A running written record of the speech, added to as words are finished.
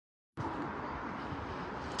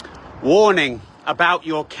Warning about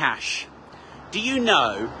your cash. Do you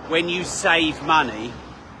know when you save money,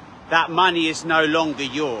 that money is no longer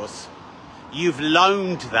yours? You've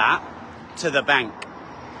loaned that to the bank.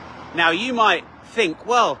 Now you might think,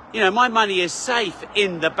 well, my money is safe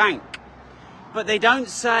in the bank. But they don't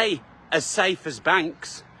say as safe as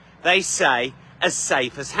banks. They say as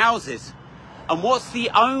safe as houses. And what's the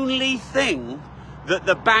only thing that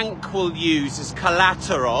the bank will use as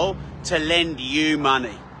collateral to lend you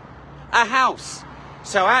money? A house.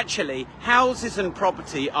 So actually, houses and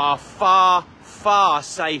property are far, far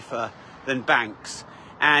safer than banks.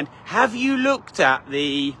 And have you looked at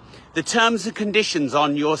the terms and conditions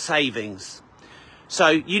on your savings?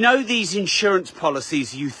 So, these insurance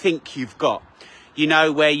policies you think you've got,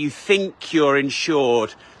 where you think you're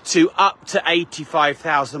insured to up to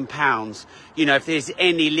 £85,000, if there's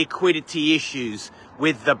any liquidity issues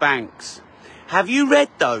with the banks. Have you read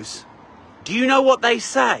those? Do you know what they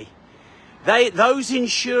say? Those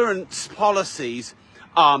insurance policies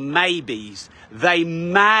are maybes. They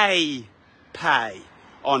may pay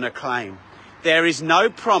on a claim. There is no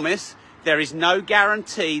promise, there is no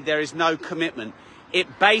guarantee, there is no commitment.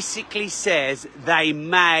 It basically says they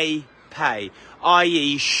may pay,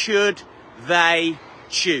 i.e. should they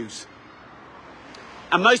choose.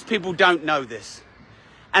 And most people don't know this.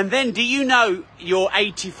 And then do you know your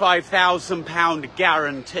 £85,000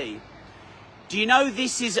 guarantee? Do you know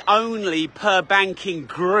this is only per banking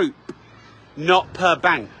group, not per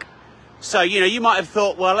bank? So, you might have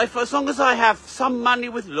thought, well, as long as I have some money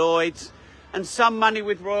with Lloyds and some money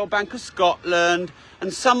with Royal Bank of Scotland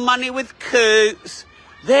and some money with Coutts,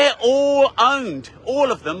 they're all owned,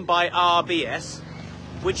 all of them, by RBS,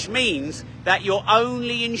 which means that you're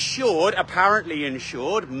only insured, apparently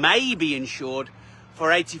insured, maybe insured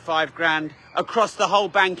for 85 grand across the whole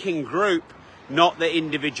banking group, not the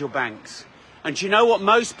individual banks. And do you know what?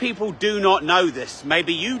 Most people do not know this.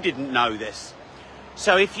 Maybe you didn't know this.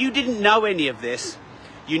 So if you didn't know any of this,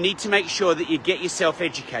 you need to make sure that you get yourself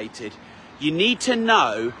educated. You need to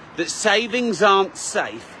know that savings aren't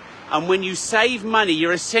safe. And when you save money,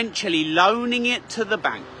 you're essentially loaning it to the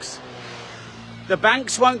banks. The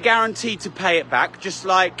banks won't guarantee to pay it back, just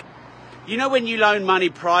like, when you loan money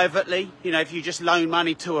privately, if you just loan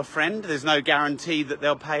money to a friend, there's no guarantee that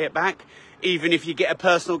they'll pay it back. Even if you get a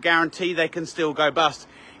personal guarantee, they can still go bust.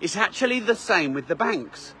 It's actually the same with the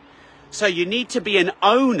banks. So you need to be an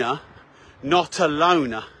owner, not a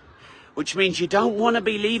loaner, which means you don't want to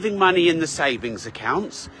be leaving money in the savings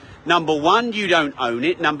accounts. Number one, you don't own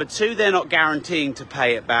it. Number two, they're not guaranteeing to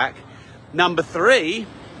pay it back. Number three,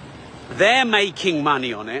 they're making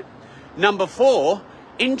money on it. Number four,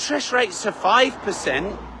 interest rates are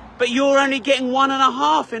 5%, but you're only getting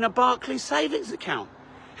 1.5% in a Barclays savings account.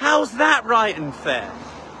 How's that right and fair?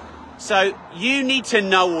 So you need to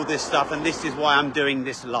know all this stuff, and this is why I'm doing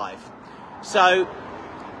this live. So,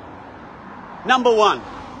 number one,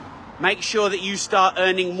 make sure that you start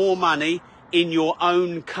earning more money in your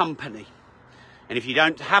own company. And if you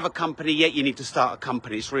don't have a company yet, you need to start a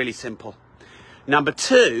company. It's really simple. Number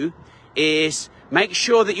two is make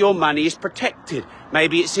sure that your money is protected.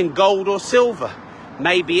 Maybe it's in gold or silver.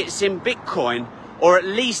 Maybe it's in Bitcoin, or at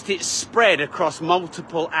least it's spread across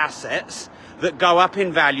multiple assets that go up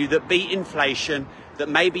in value, that beat inflation, that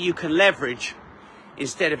maybe you can leverage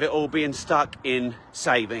instead of it all being stuck in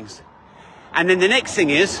savings. And then the next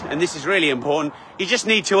thing is, and this is really important, you just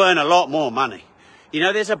need to earn a lot more money.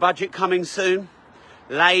 There's a budget coming soon.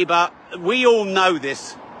 Labour, we all know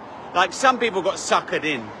this. Like, some people got suckered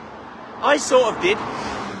in. I sort of did.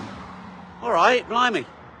 All right, blimey,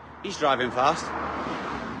 he's driving fast.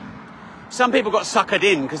 Some people got suckered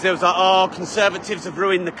in because there was like, oh, Conservatives have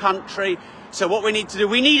ruined the country. So what we need to do,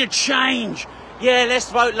 we need a change. Yeah, let's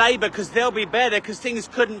vote Labour because they'll be better, because things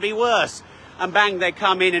couldn't be worse. And bang, they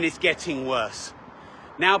come in and it's getting worse.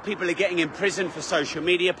 Now people are getting in prison for social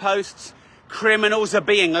media posts. Criminals are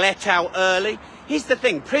being let out early. Here's the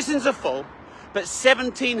thing, prisons are full, but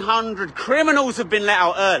 1,700 criminals have been let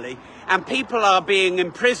out early, and people are being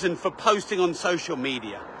imprisoned for posting on social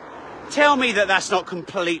media. Tell me that that's not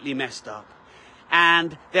completely messed up.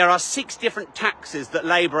 And there are 6 different taxes that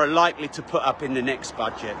Labour are likely to put up in the next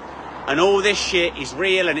budget. And all this shit is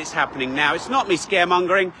real, and it's happening now. It's not me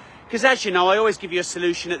scaremongering, because as you know, I always give you a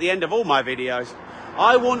solution at the end of all my videos.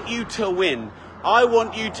 I want you to win. I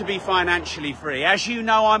want you to be financially free. As you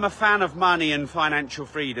know, I'm a fan of money and financial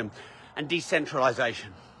freedom and decentralisation.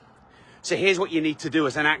 So here's what you need to do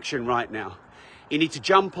as an action right now. You need to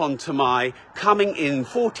jump onto my coming in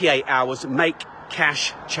 48 hours Make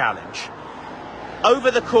Cash Challenge.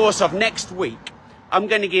 Over the course of next week, I'm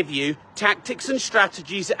going to give you tactics and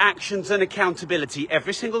strategies, actions and accountability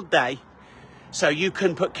every single day so you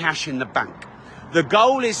can put cash in the bank. The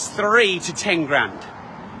goal is 3 to 10 grand.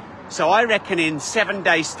 So I reckon in 7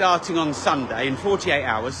 days starting on Sunday, in 48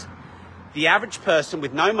 hours, the average person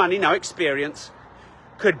with no money, no experience,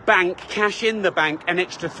 could bank, cash in the bank, an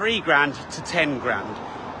extra 3 grand to 10 grand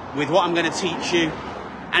with what I'm going to teach you,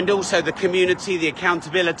 and also the community, the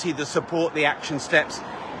accountability, the support, the action steps,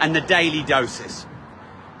 and the daily doses.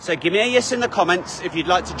 So give me a yes in the comments if you'd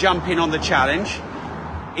like to jump in on the challenge,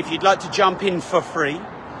 if you'd like to jump in for free.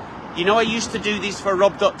 You know, I used to do these for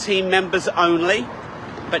Rob.team members only,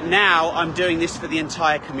 but now I'm doing this for the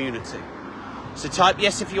entire community. So type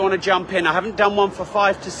yes if you want to jump in. I haven't done one for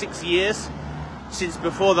 5 to 6 years, since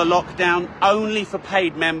before the lockdown, only for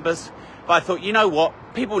paid members. But I thought, you know what?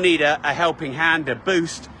 People need a helping hand, a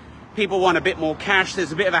boost. People want a bit more cash.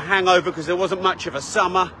 There's a bit of a hangover because there wasn't much of a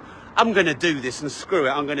summer. I'm going to do this and screw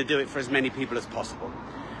it. I'm going to do it for as many people as possible.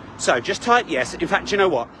 So just type yes. In fact, you know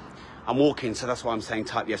what? I'm walking, so that's why I'm saying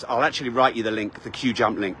type yes. I'll actually write you the link, the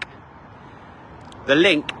QJump link. The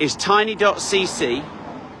link is tiny.cc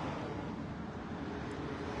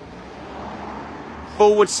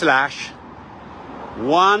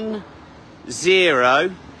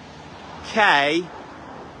 /10K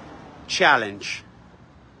challenge,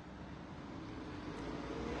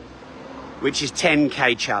 which is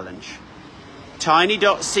 10K challenge.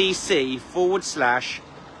 Tiny.cc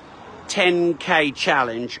 /10K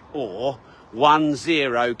challenge or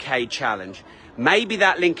 10K challenge. Maybe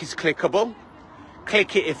that link is clickable.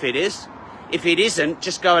 Click it if it is. If it isn't,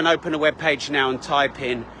 just go and open a web page now and type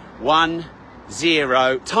in tiny.cc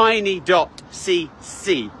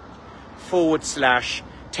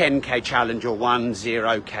 /10K challenge or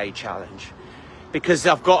 10K challenge. Because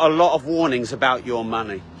I've got a lot of warnings about your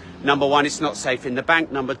money. Number one, it's not safe in the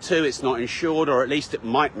bank. Number two, it's not insured, or at least it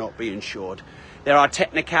might not be insured. There are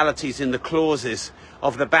technicalities in the clauses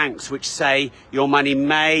of the banks which say your money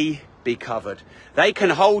may be covered. They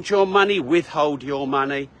can hold your money, withhold your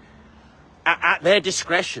money at their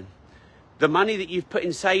discretion. The money that you've put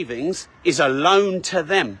in savings is a loan to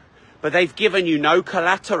them, but they've given you no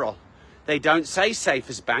collateral. They don't say safe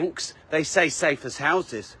as banks, they say safe as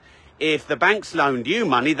houses. If the banks loaned you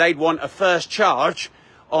money, they'd want a first charge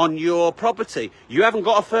on your property. You haven't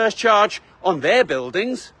got a first charge on their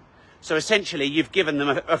buildings, so essentially you've given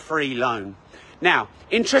them a free loan. Now,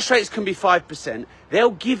 interest rates can be 5%. They'll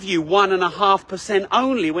give you 1.5%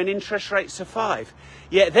 only when interest rates are 5.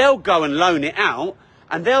 Yet they'll go and loan it out,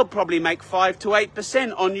 and they'll probably make 5 to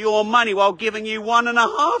 8% on your money while giving you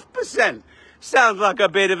 1.5%. Sounds like a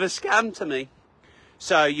bit of a scam to me.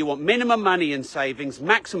 So you want minimum money in savings,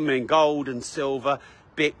 maximum in gold and silver,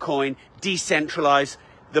 Bitcoin, decentralized.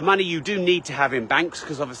 The money you do need to have in banks,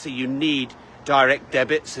 because obviously you need direct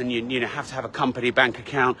debits, and you have to have a company bank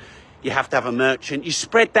account. You have to have a merchant. You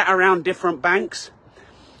spread that around different banks.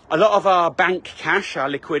 A lot of our bank cash, our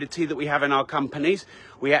liquidity that we have in our companies,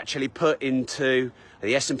 we actually put into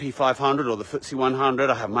the S&P 500 or the FTSE 100.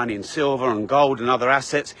 I have money in silver and gold and other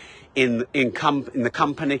assets in the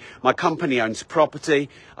company. My company owns property.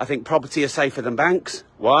 I think property is safer than banks.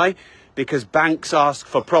 Why? Because banks ask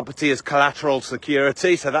for property as collateral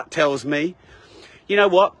security. So that tells me, you know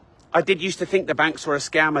what? I did used to think the banks were a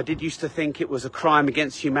scam. I did used to think it was a crime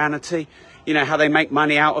against humanity. You know, how they make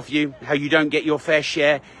money out of you, how you don't get your fair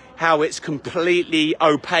share, how it's completely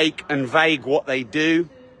opaque and vague what they do.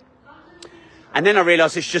 And then I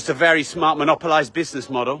realized it's just a very smart monopolized business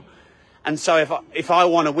model. And so if I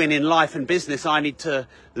want to win in life and business, I need to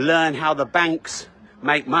learn how the banks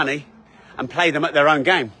make money and play them at their own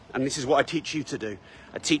game. And this is what I teach you to do.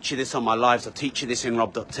 I teach you this on my lives. I teach you this in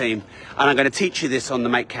Rob.team. And I'm going to teach you this on the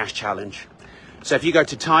Make Cash Challenge. So if you go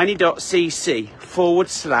to tiny.cc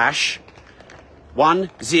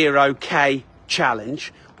 /10K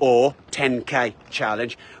challenge or 10K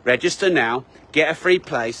challenge, register now, get a free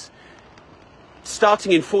place.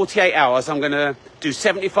 Starting in 48 hours, I'm going to do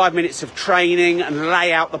 75 minutes of training and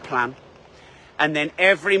lay out the plan. And then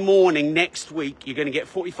every morning next week, you're going to get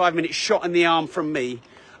 45 minutes shot in the arm from me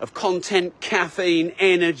of content, caffeine,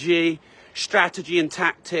 energy, strategy and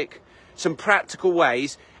tactic, some practical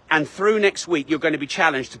ways. And through next week, you're going to be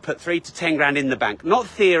challenged to put 3 to 10 grand in the bank. Not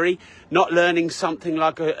theory, not learning something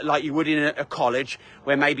like you would in a college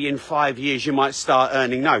where maybe in 5 years you might start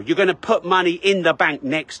earning. No, you're going to put money in the bank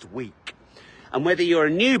next week. And whether you're a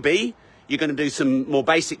newbie, you're going to do some more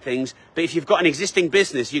basic things. But if you've got an existing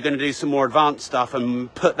business, you're going to do some more advanced stuff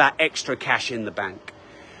and put that extra cash in the bank.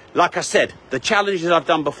 Like I said, the challenges I've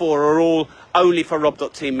done before are all only for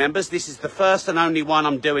Rob.team members. This is the first and only one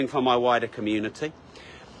I'm doing for my wider community.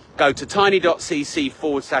 go to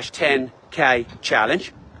tiny.cc/10k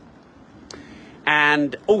challenge.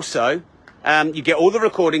 And also, you get all the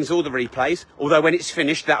recordings, all the replays, although when it's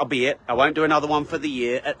finished, that'll be it. I won't do another one for the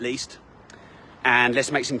year, at least. And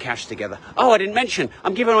let's make some cash together. Oh, I didn't mention,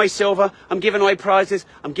 I'm giving away silver, I'm giving away prizes,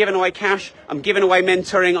 I'm giving away cash, I'm giving away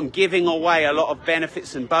mentoring, I'm giving away a lot of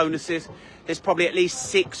benefits and bonuses. There's probably at least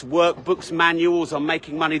 6 workbooks, manuals on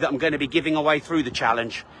making money that I'm going to be giving away through the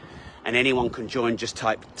challenge. And anyone can join. Just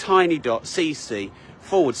type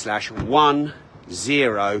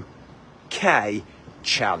tiny.cc/10k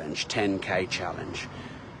challenge, 10k challenge.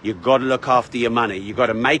 You've got to look after your money. You've got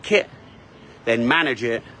to make it, then manage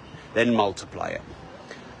it, then multiply it.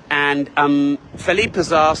 And Philippe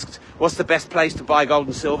has asked, what's the best place to buy gold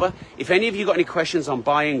and silver? If any of you got any questions on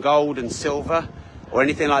buying gold and silver or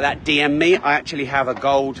anything like that, DM me. I actually have a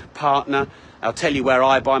gold partner. I'll tell you where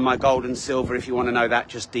I buy my gold and silver. If you want to know that,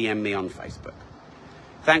 just DM me on Facebook.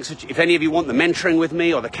 Thanks. If any of you want the mentoring with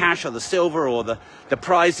me, or the cash, or the silver, or the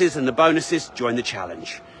prizes and the bonuses, join the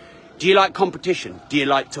challenge. Do you like competition? Do you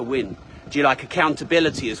like to win? Do you like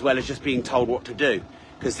accountability as well as just being told what to do?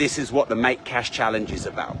 Because this is what the Make Cash Challenge is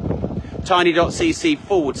about.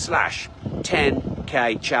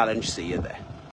 Tiny.cc/10k challenge. See you there.